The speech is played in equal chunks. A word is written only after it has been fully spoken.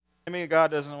enemy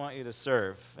God doesn't want you to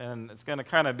serve. And it's going to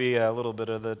kind of be a little bit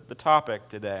of the topic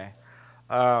today.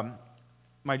 Um,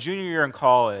 my junior year in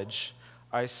college,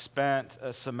 I spent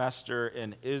a semester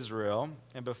in Israel.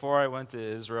 And before I went to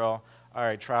Israel,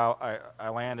 I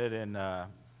landed in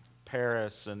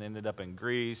Paris and ended up in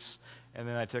Greece. And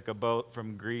then I took a boat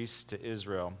from Greece to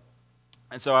Israel.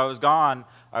 And so I was gone.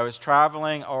 I was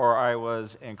traveling, or I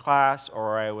was in class,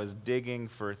 or I was digging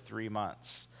for 3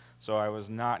 months. So I was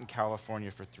not in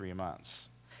California for 3 months.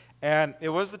 And it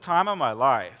was the time of my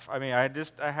life. I mean, I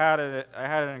had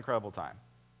an incredible time.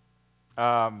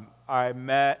 I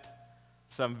met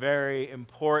some very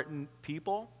important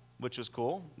people, which was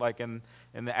cool. Like in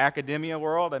the academia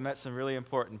world, I met some really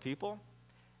important people.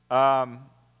 Um,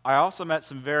 I also met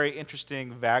some very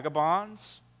interesting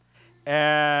vagabonds.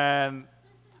 And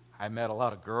I met a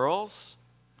lot of girls.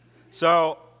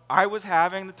 So I was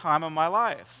having the time of my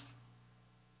life.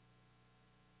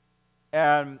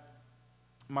 And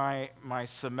my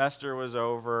semester was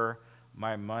over.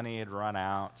 My money had run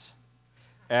out.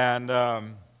 And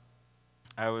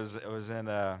I was in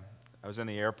the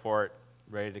airport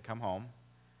ready to come home.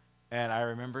 And I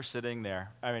remember sitting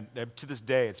there. I mean, to this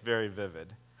day, it's very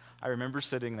vivid. I remember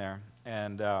sitting there,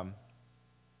 and I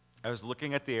was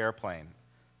looking at the airplane.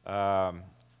 Um,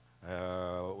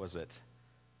 what was it?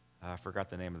 I forgot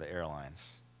the name of the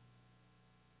airlines.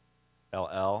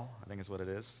 LL, I think is what it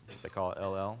is. They call it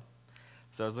LL.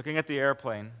 So I was looking at the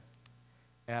airplane,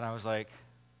 and I was like,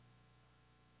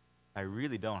 I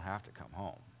really don't have to come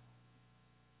home.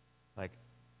 Like,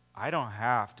 I don't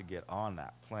have to get on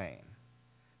that plane.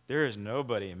 There is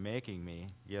nobody making me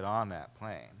get on that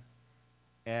plane.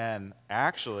 And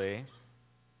actually,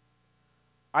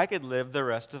 I could live the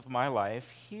rest of my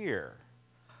life here.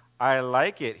 I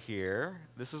like it here.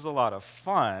 This is a lot of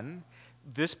fun.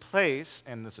 This place,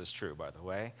 and this is true, by the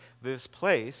way, this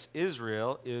place,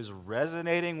 Israel, is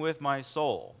resonating with my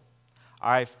soul.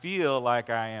 I feel like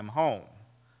I am home.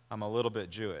 I'm a little bit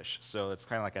Jewish, so it's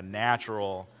kind of like a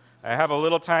natural. I have a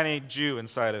little tiny Jew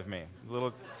inside of me.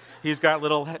 He's got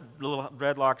little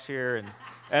dreadlocks here,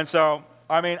 and so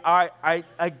I mean, I,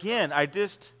 it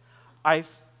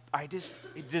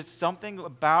just something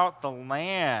about the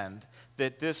land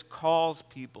that just calls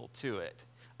people to it.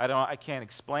 I can't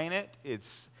explain it.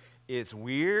 It's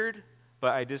weird,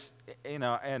 but I just, and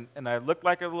I looked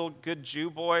like a little good Jew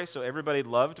boy, so everybody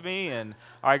loved me, and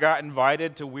I got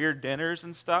invited to weird dinners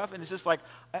and stuff, and it's just like,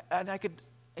 and I could,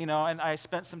 and I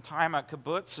spent some time at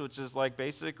kibbutz, which is like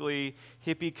basically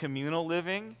hippie communal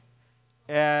living,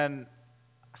 and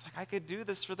I was like, I could do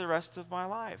this for the rest of my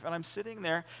life. And I'm sitting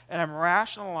there and I'm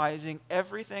rationalizing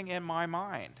everything in my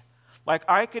mind. Like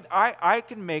I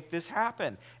could make this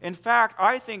happen. In fact,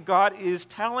 I think God is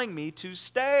telling me to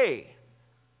stay.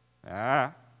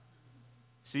 Ah.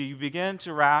 See, I began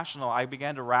to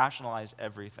rationalize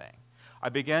everything. I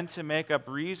began to make up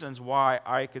reasons why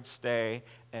I could stay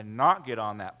and not get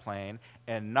on that plane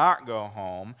and not go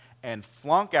home and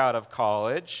flunk out of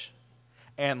college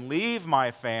and leave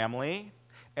my family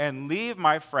and leave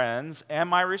my friends and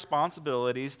my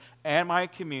responsibilities and my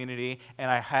community,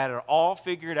 and I had it all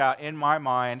figured out in my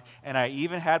mind, and I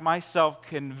even had myself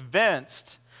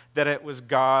convinced that it was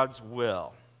God's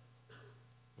will.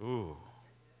 Ooh.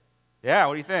 Yeah,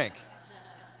 what do you think?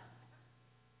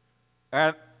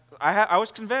 And I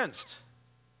was convinced.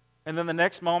 And then the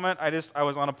next moment, I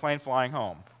was on a plane flying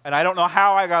home. And I don't know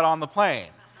how I got on the plane.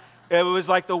 It was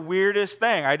like the weirdest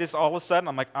thing. All of a sudden,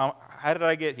 I'm like, oh, how did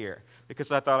I get here? Because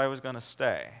I thought I was going to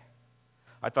stay.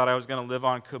 I thought I was going to live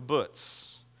on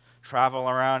kibbutz, travel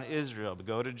around Israel,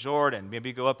 go to Jordan,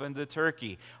 maybe go up into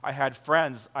Turkey. I had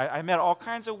friends. I met all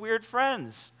kinds of weird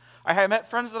friends. I had met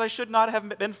friends that I should not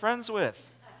have been friends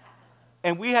with.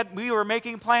 And we were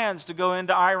making plans to go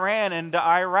into Iran and to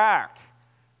Iraq.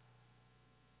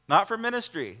 Not for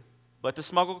ministry, but to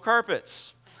smuggle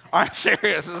carpets. I'm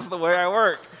serious. This is the way I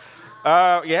work.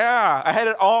 Yeah, I had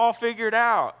it all figured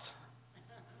out.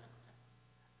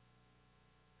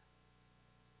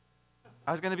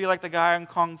 I was going to be like the guy in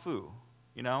Kung Fu,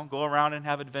 go around and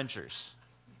have adventures.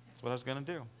 That's what I was going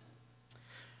to do.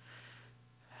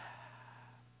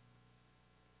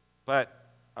 But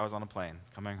I was on a plane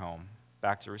coming home,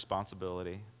 back to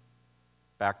responsibility,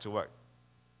 back to what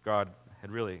God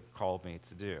had really called me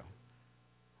to do,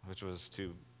 which was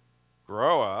to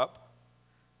grow up,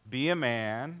 be a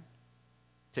man,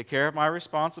 take care of my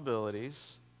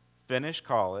responsibilities, finish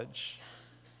college,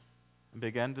 and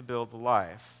begin to build a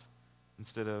life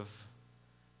instead of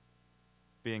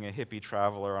being a hippie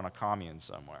traveler on a commune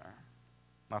somewhere.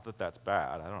 Not that that's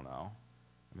bad, I don't know.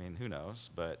 I mean, who knows?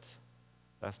 But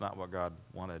that's not what God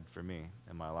wanted for me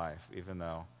in my life, even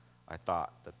though I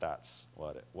thought that that's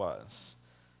what it was.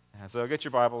 And so get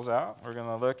your Bibles out. We're going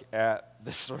to look at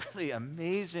this really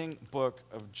amazing book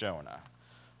of Jonah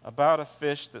about a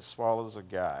fish that swallows a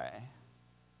guy.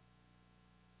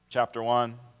 Chapter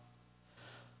 1.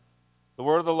 The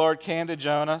word of the Lord came to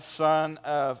Jonah, son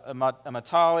of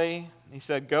Amittai. He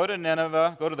said, go to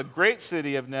Nineveh, go to the great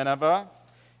city of Nineveh,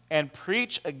 and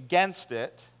preach against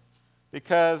it,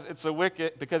 because its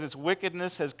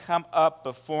wickedness has come up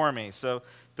before me. So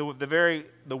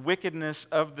the wickedness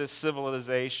of this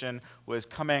civilization was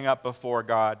coming up before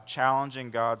God, challenging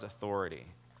God's authority.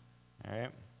 All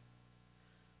right?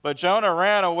 But Jonah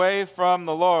ran away from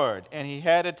the Lord, and he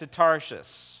headed to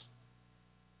Tarshish.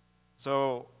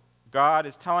 So God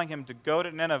is telling him to go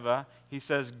to Nineveh. He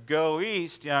says, go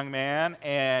east, young man.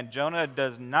 And Jonah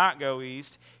does not go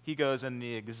east. He goes in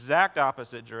the exact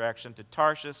opposite direction to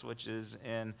Tarshish, which is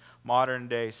in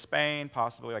modern-day Spain,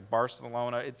 possibly like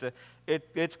Barcelona.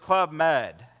 It's Club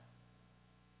Med.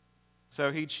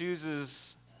 So he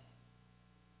chooses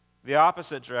the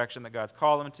opposite direction that God's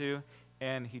called him to,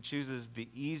 and he chooses the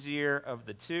easier of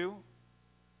the two.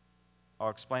 I'll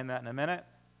explain that in a minute.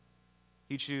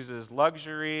 He chooses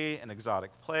luxury, an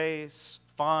exotic place,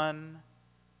 fun,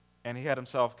 and he had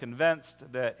himself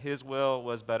convinced that his will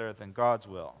was better than God's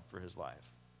will for his life.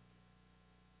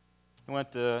 He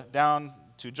went down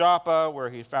to Joppa, where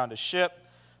he found a ship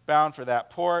bound for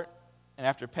that port, and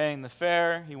after paying the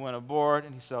fare, he went aboard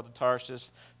and he sailed to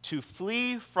Tarshish to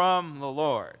flee from the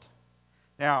Lord.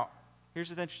 Now, here's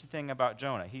the interesting thing about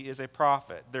Jonah. He is a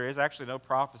prophet. There is actually no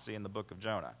prophecy in the book of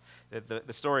Jonah.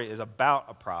 The story is about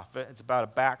a prophet. It's about a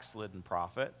backslidden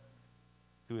prophet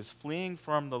who is fleeing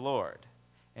from the Lord.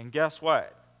 And guess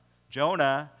what?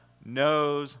 Jonah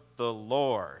knows the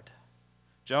Lord.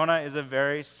 Jonah is a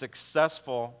very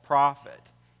successful prophet.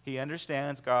 He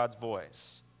understands God's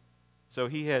voice. So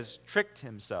he has tricked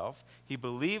himself. He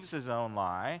believes his own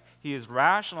lie. He has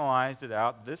rationalized it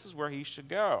out. This is where he should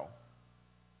go.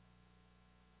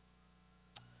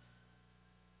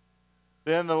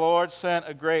 Then the Lord sent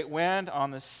a great wind on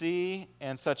the sea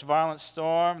and such violent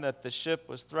storm that the ship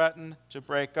was threatened to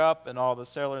break up, and all the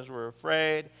sailors were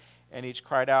afraid, and each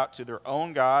cried out to their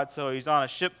own god. So he's on a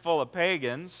ship full of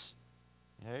pagans.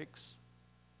 Yikes.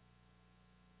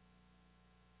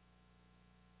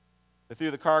 They threw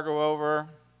the cargo over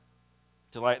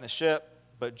to lighten the ship,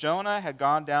 but Jonah had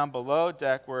gone down below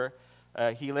deck, where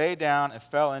he lay down and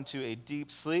fell into a deep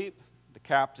sleep. The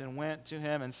captain went to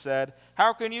him and said,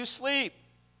 how can you sleep?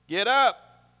 Get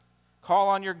up. Call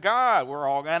on your God. We're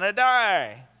all going to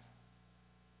die.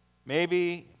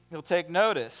 Maybe he'll take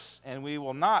notice and we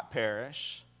will not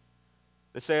perish.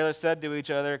 The sailors said to each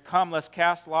other, come, let's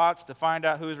cast lots to find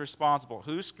out who's responsible.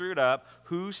 Who screwed up?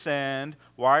 Who sinned?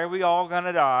 Why are we all going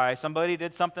to die? Somebody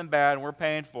did something bad and we're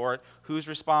paying for it. Who's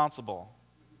responsible?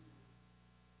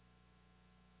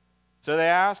 So they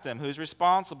asked him, who's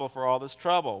responsible for all this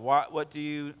trouble? What do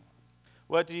you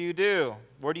do?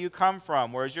 Where do you come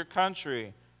from? Where's your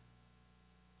country?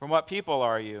 From what people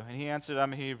are you? And he answered,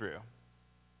 I'm a Hebrew.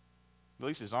 At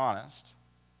least he's honest.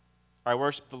 I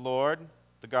worship the Lord,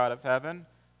 the God of heaven,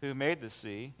 who made the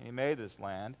sea, and he made this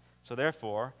land. So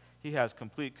therefore, he has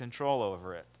complete control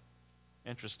over it.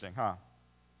 Interesting, huh?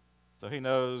 So he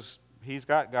knows, he's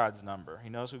got God's number.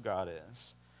 He knows who God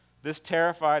is. This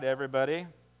terrified everybody.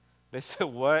 They said,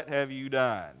 what have you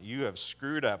done? You have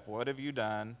screwed up. What have you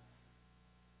done?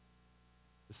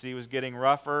 The sea was getting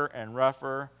rougher and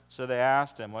rougher, so they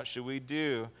asked him, what should we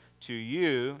do to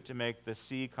you to make the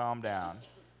sea calm down?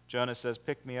 Jonah says,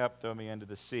 pick me up, throw me into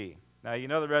the sea. Now, you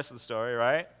know the rest of the story,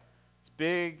 right? It's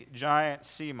big, giant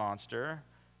sea monster,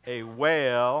 a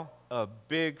whale, a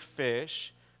big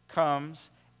fish, comes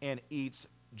and eats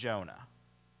Jonah.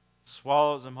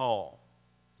 Swallows him whole.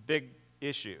 It's a big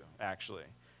issue, actually.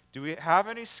 Do we have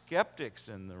any skeptics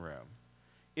in the room?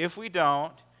 If we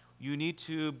don't, you need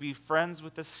to be friends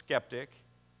with a skeptic.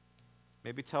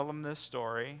 Maybe tell them this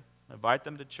story. Invite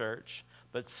them to church.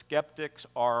 But skeptics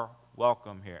are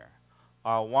welcome here.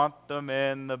 I want them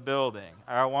in the building.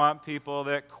 I want people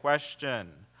that question.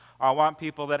 I want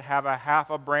people that have a half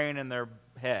a brain in their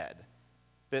head,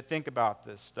 that think about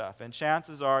this stuff. And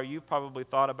chances are you've probably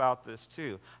thought about this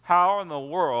too. How in the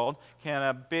world can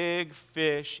a big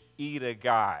fish eat a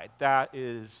guy? That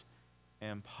is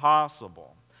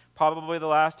impossible. Probably the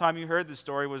last time you heard this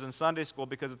story was in Sunday school,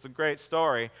 because it's a great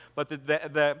story. But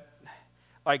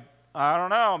I don't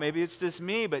know, maybe it's just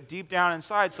me, but deep down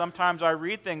inside, sometimes I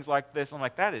read things like this, and I'm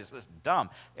like, that is just dumb.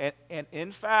 And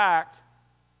in fact,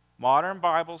 modern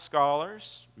Bible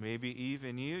scholars, maybe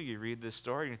even you read this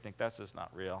story and you think, that's just not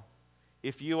real.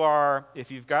 If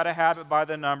you've got to have it by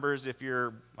the numbers, if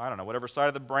you're, I don't know, whatever side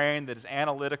of the brain that is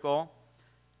analytical,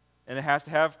 and it has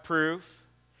to have proof.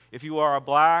 If you are a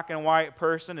black and white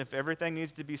person, if everything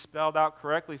needs to be spelled out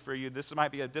correctly for you, this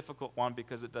might be a difficult one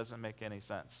because it doesn't make any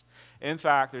sense. In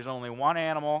fact, there's only one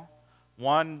animal,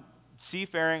 one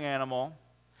seafaring animal,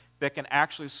 that can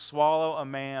actually swallow a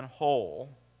man whole,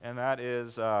 and that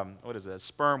is, a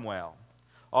sperm whale.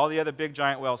 All the other big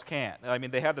giant whales can't. I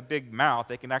mean, they have the big mouth.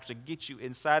 They can actually get you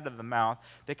inside of the mouth.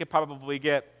 They could probably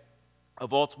get a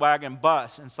Volkswagen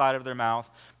bus inside of their mouth,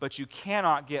 but you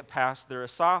cannot get past their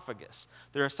esophagus.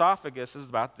 Their esophagus is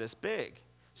about this big.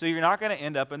 So you're not going to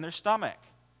end up in their stomach.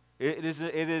 It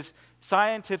is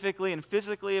scientifically and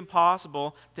physically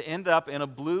impossible to end up in a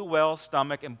blue whale's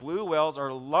stomach, and blue whales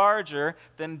are larger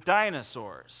than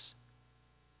dinosaurs.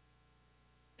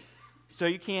 So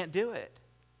you can't do it.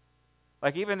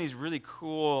 Like even these really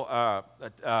cool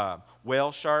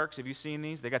whale sharks, have you seen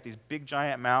these? They got these big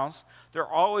giant mouths. They're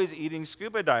always eating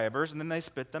scuba divers, and then they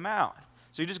spit them out.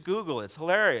 So you just Google it. It's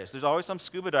hilarious. There's always some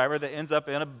scuba diver that ends up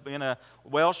in a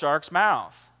whale shark's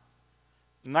mouth.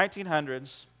 In the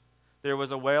 1900s, there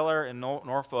was a whaler in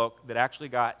Norfolk that actually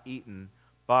got eaten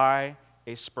by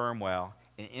a sperm whale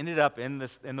and ended up in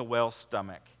the whale's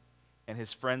stomach. And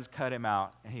his friends cut him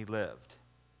out, and he lived.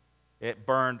 It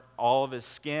burned all of his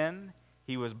skin.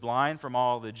 He was blind from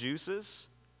all the juices.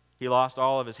 He lost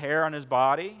all of his hair on his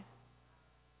body.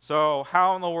 So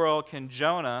how in the world can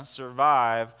Jonah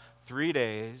survive 3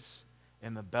 days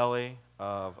in the belly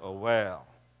of a whale?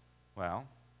 Well,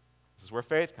 this is where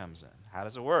faith comes in. How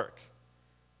does it work?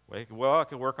 Well, it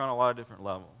can work on a lot of different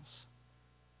levels.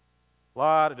 A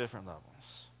lot of different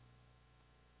levels.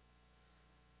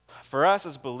 For us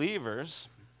as believers,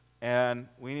 and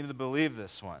we need to believe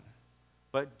this one,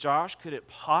 but Josh, could it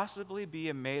possibly be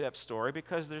a made-up story?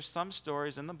 Because there's some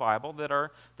stories in the Bible that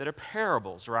are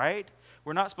parables, right?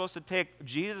 We're not supposed to take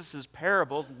Jesus'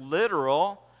 parables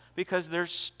literal because they're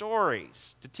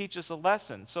stories to teach us a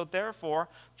lesson. So therefore,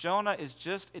 Jonah is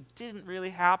it didn't really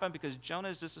happen because Jonah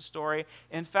is just a story.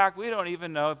 In fact, we don't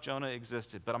even know if Jonah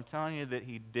existed, but I'm telling you that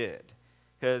he did.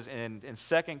 Because in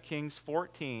 2 Kings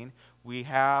 14, we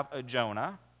have a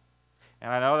Jonah.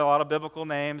 And I know that a lot of biblical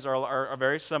names are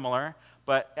very similar,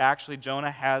 but actually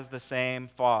Jonah has the same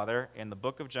father in the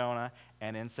book of Jonah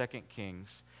and in 2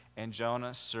 Kings. And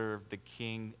Jonah served the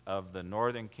king of the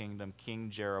northern kingdom, King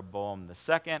Jeroboam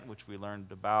II, which we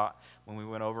learned about when we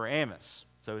went over Amos.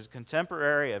 So he's a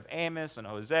contemporary of Amos and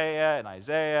Hosea and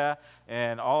Isaiah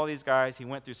and all these guys. He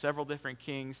went through several different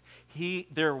kings.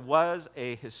 There was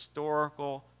a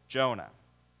historical Jonah.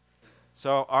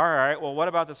 So, all right, well, what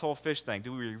about this whole fish thing?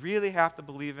 Do we really have to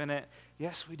believe in it?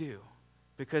 Yes, we do.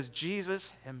 Because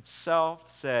Jesus himself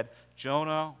said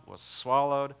Jonah was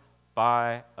swallowed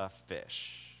by a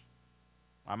fish.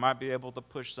 I might be able to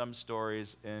push some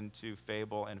stories into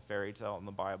fable and fairy tale in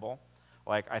the Bible.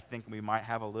 Like, I think we might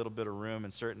have a little bit of room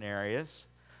in certain areas.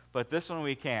 But this one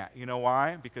we can't. You know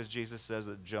why? Because Jesus says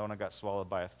that Jonah got swallowed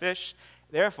by a fish.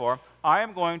 Therefore, I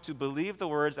am going to believe the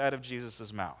words out of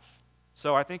Jesus' mouth.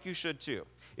 So I think you should too.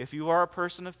 If you are a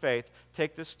person of faith,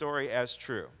 take this story as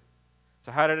true.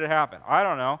 So how did it happen? I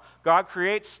don't know. God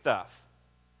creates stuff.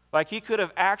 Like he could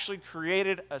have actually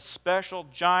created a special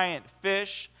giant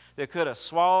fish that could have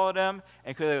swallowed him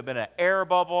and could have been an air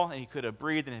bubble and he could have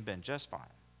breathed and it had been just fine.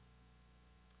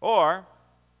 Or,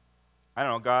 I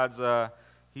don't know,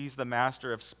 he's the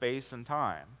master of space and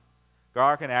time.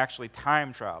 God can actually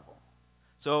time travel.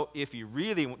 So if you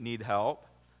really need help,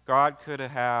 God could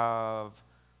have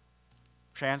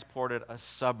transported a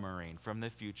submarine from the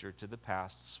future to the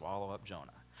past to swallow up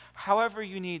Jonah. However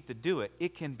you need to do it,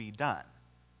 it can be done.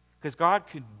 Because God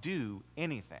could do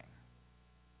anything.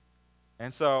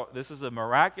 And so this is a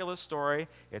miraculous story.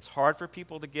 It's hard for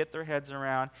people to get their heads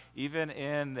around. Even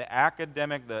in the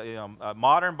academic,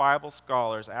 modern Bible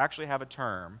scholars actually have a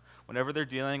term whenever they're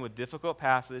dealing with difficult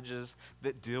passages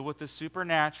that deal with the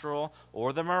supernatural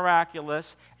or the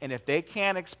miraculous. And if they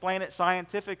can't explain it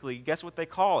scientifically, guess what they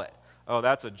call it? Oh,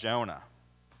 that's a Jonah.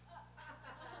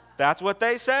 That's what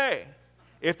they say.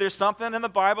 If there's something in the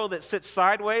Bible that sits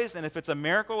sideways, and if it's a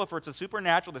miracle, if it's a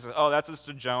supernatural, they say, oh, that's just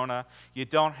a Jonah. You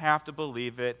don't have to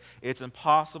believe it. It's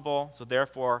impossible, so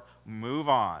therefore, move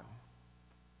on.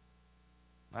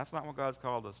 That's not what God's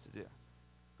called us to do.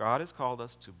 God has called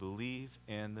us to believe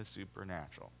in the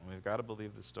supernatural. And we've got to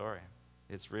believe the story.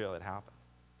 It's real. It happened.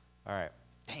 All right.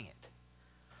 Dang it.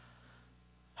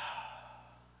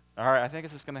 All right, I think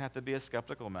it's just going to have to be a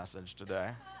skeptical message today.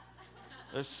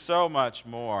 There's so much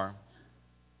more.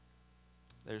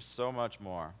 There's so much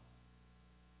more.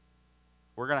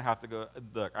 We're going to have to go,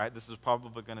 look, this is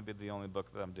probably going to be the only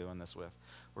book that I'm doing this with.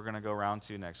 We're going to go round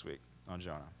 2 next week on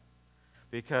Jonah.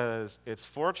 Because it's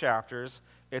 4 chapters,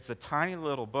 it's a tiny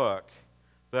little book,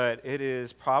 but it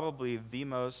is probably the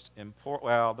most important.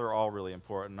 Well, they're all really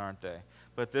important, aren't they?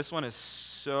 But this one is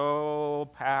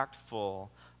so packed full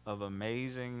of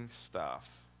amazing stuff,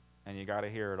 and you got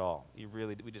to hear it all.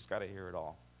 We just got to hear it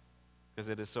all. Because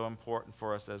it is so important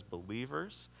for us as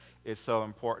believers. It's so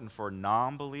important for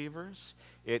non-believers.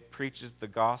 It preaches the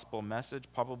gospel message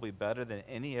probably better than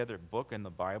any other book in the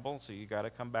Bible, so you got to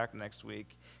come back next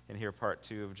week and hear part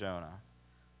 2 of Jonah.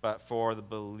 But for the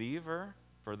believer,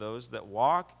 for those that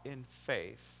walk in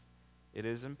faith, it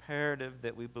is imperative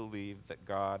that we believe that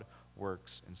God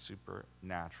works in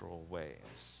supernatural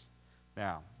ways.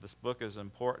 Now, this book is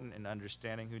important in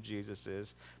understanding who Jesus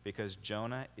is because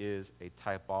Jonah is a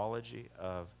typology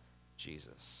of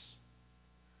Jesus.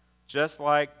 Just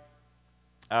like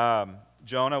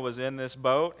Jonah was in this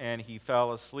boat and he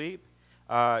fell asleep,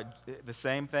 the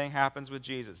same thing happens with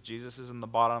Jesus. Jesus is in the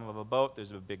bottom of a boat.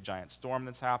 There's a big giant storm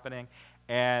that's happening,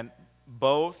 and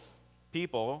both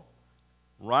people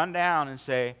run down and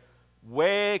say,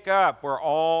 "Wake up, we're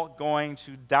all going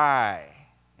to die."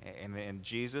 And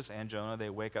Jesus and Jonah, they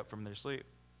wake up from their sleep.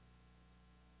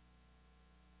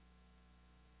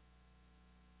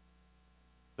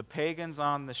 The pagans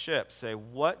on the ship say,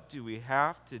 "What do we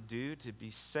have to do to be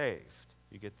saved?"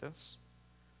 You get this?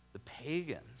 The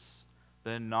pagans,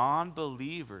 the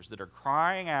non-believers that are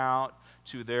crying out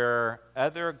to their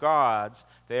other gods,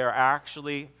 their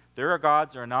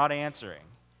gods are not answering.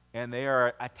 And they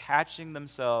are attaching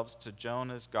themselves to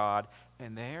Jonah's God,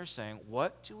 and they are saying,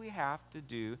 "What do we have to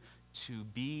do to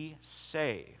be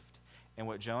saved?" And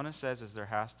what Jonah says is there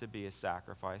has to be a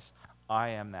sacrifice. I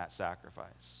am that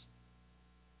sacrifice.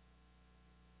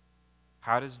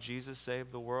 How does Jesus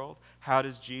save the world? How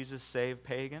does Jesus save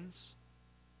pagans?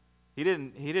 He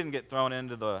didn't get thrown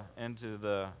into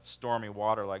the stormy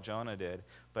water like Jonah did,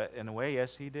 but in a way,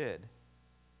 yes, he did.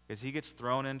 Because he gets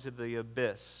thrown into the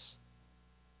abyss.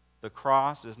 The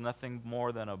cross is nothing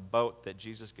more than a boat that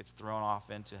Jesus gets thrown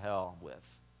off into hell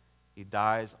with. He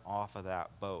dies off of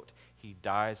that boat. He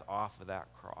dies off of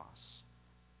that cross.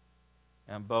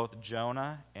 And both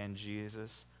Jonah and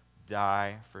Jesus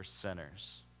die for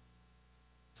sinners.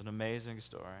 It's an amazing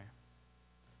story.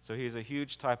 So he's a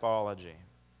huge typology.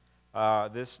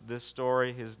 This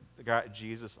story has got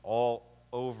Jesus all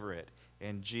over it.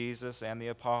 And Jesus and the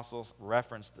apostles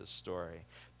referenced this story.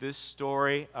 This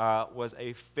story was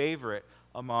a favorite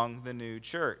among the new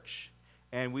church.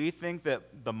 And we think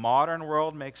that the modern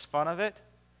world makes fun of it.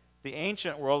 The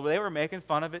ancient world, they were making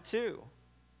fun of it too.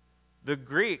 The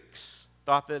Greeks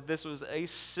thought that this was a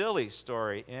silly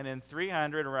story. And in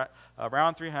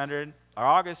around 300,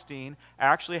 Augustine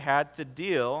actually had to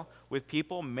deal with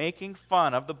people making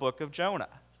fun of the book of Jonah.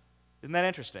 Isn't that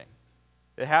interesting?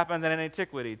 It happens in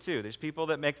antiquity too. There's people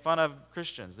that make fun of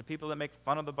Christians, the people that make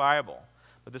fun of the Bible.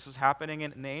 But this was happening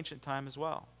in the ancient time as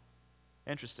well.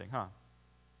 Interesting, huh?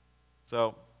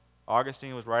 So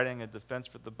Augustine was writing a defense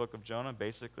for the book of Jonah.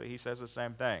 Basically, he says the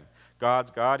same thing.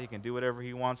 God's God. He can do whatever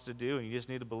he wants to do, and you just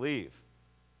need to believe.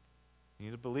 You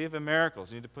need to believe in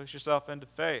miracles. You need to push yourself into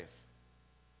faith.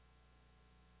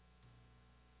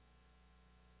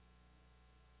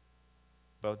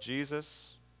 Both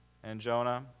Jesus and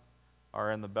Jonah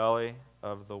are in the belly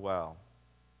of the well.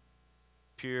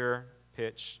 Pure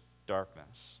pitch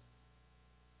darkness.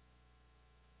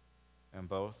 And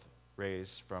both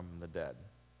raised from the dead.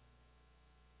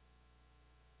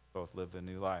 Both live a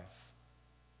new life.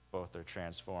 Both are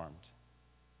transformed.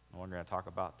 And we're going to talk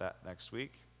about that next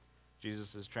week.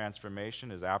 Jesus' transformation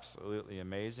is absolutely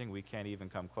amazing. We can't even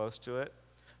come close to it.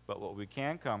 But what we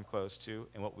can come close to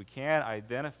and what we can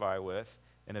identify with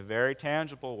in a very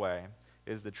tangible way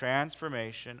is the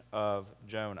transformation of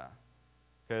Jonah.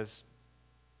 Because,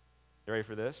 you ready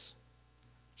for this?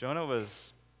 Jonah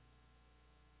was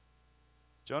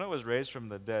raised from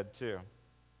the dead too.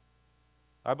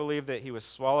 I believe that he was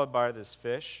swallowed by this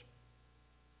fish.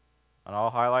 And I'll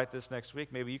highlight this next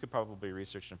week. Maybe you could probably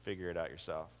research and figure it out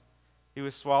yourself. He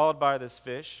was swallowed by this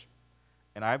fish,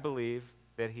 and I believe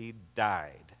that he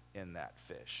died in that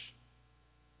fish.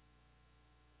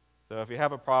 So if you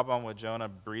have a problem with Jonah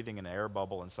breathing an air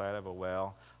bubble inside of a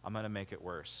whale, I'm going to make it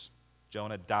worse.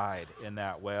 Jonah died in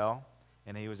that whale,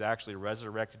 and he was actually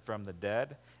resurrected from the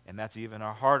dead, and that's even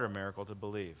a harder miracle to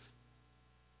believe.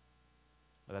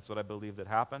 But that's what I believe that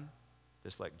happened,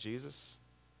 just like Jesus.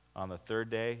 On the third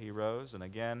day, he rose, and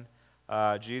again,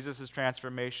 Jesus'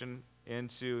 transformation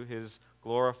into his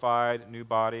glorified new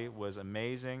body was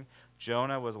amazing.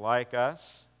 Jonah was like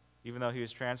us. Even though he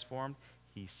was transformed,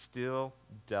 he still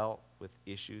dealt with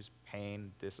issues,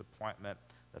 pain, disappointment.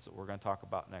 That's what we're going to talk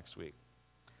about next week.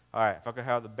 All right, if I could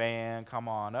have the band come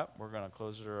on up, we're going to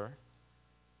close her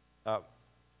up.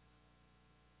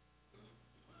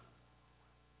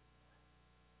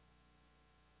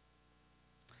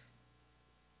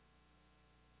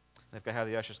 If I could have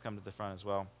the ushers come to the front as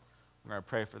well. We're going to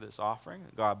pray for this offering.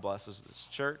 God blesses this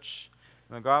church.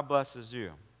 And then God blesses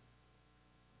you.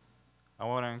 I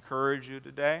want to encourage you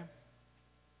today.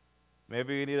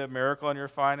 Maybe you need a miracle in your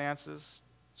finances.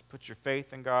 Just put your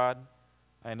faith in God.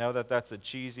 I know that that's a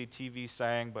cheesy TV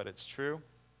saying, but it's true.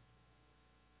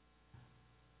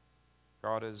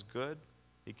 God is good.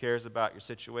 He cares about your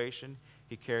situation.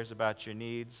 He cares about your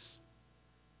needs.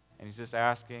 And he's just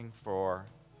asking for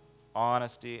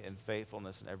honesty and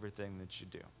faithfulness in everything that you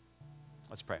do.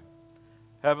 Let's pray.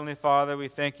 Heavenly Father, we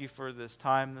thank you for this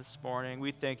time this morning.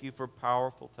 We thank you for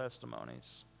powerful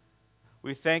testimonies.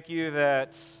 We thank you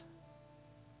that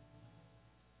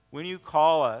when you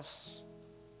call us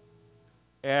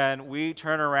and we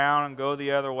turn around and go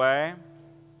the other way,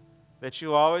 that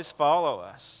you always follow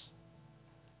us,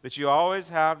 that you always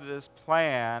have this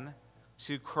plan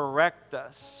to correct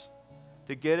us,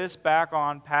 to get us back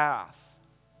on path,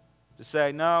 to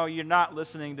say, no, you're not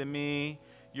listening to me,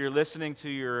 you're listening to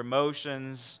your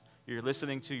emotions, you're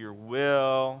listening to your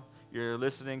will, you're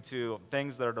listening to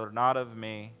things that are not of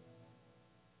me,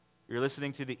 you're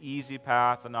listening to the easy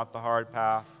path and not the hard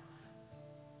path.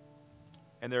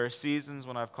 And there are seasons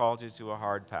when I've called you to a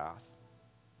hard path.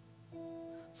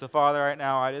 So, Father, right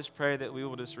now, I just pray that we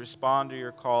will just respond to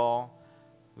your call.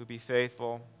 We'll be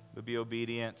faithful, we'll be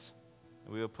obedient,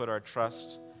 and we will put our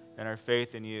trust and our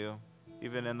faith in you,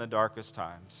 even in the darkest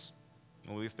times,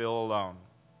 when we feel alone.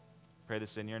 Pray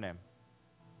this in your name.